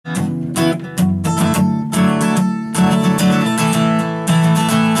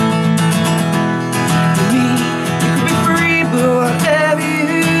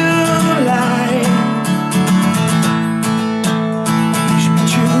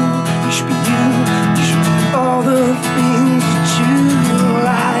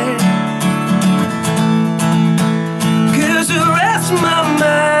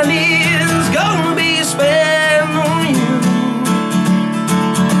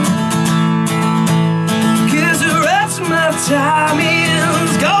time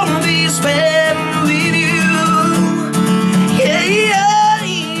is gonna be spent with you. Yeah, yeah,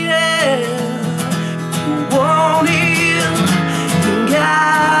 yeah. You want it, you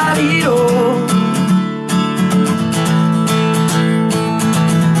got it all.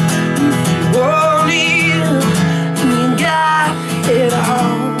 If you want it, you got it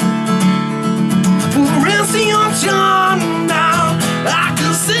all. For the rest of your time now, I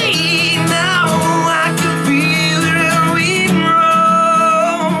can see now, I can feel it in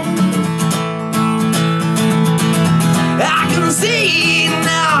wrong. I can see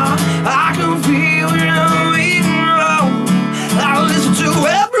now, I can feel it in wrong. I listen to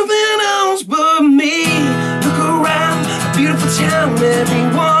everything else but me. Look around, a beautiful town,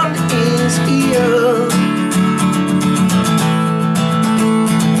 everyone is here.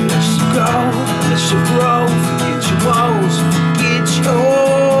 Let's go, let's grow, forget your woes, forget your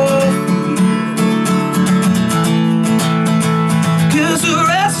fear. 'Cause the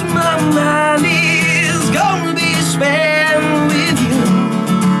rest of my mind is gonna be spent with you.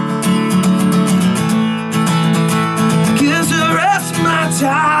 'Cause the rest of my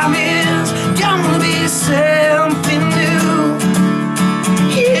time is gonna be something new.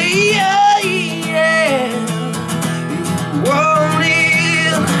 Yeah, yeah, yeah. If you want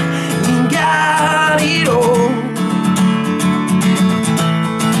it, you got it all.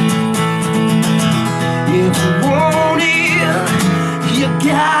 If you want it, you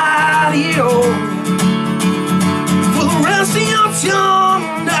got it all. For the rest of your time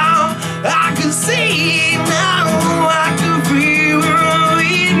now, I can see now, I can feel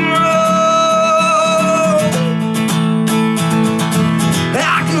it wrong.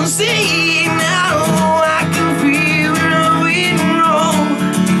 I can see now, I can feel it wrong.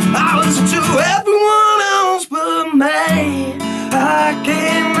 I listen to everyone else but me. I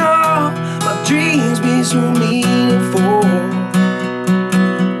can't know my dreams be so meaningful.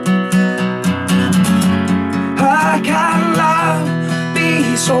 I can't love be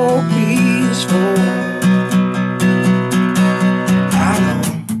so peaceful. I know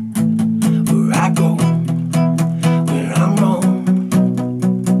where I go when I'm wrong.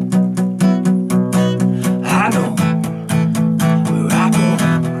 I know where I go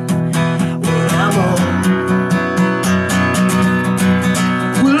when I'm wrong.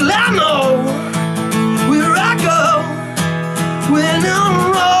 Well, I know where I go when I'm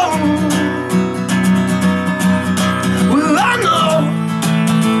wrong. Well, I know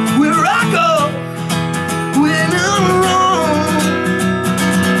where I go when I'm wrong.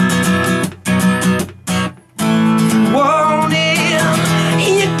 If you want it,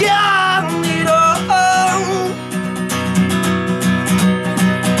 you got it all.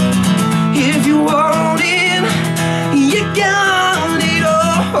 If you want it, you got it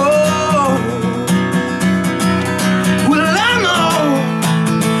all. Well, I know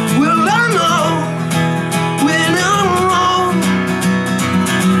when I'm wrong.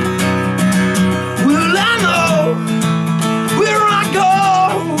 Well, I know where I go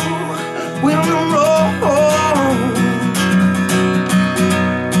when I'm wrong.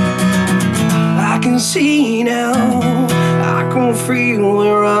 I can see now, I can feel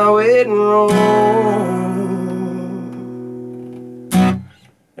where I went wrong.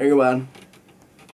 There you go, man.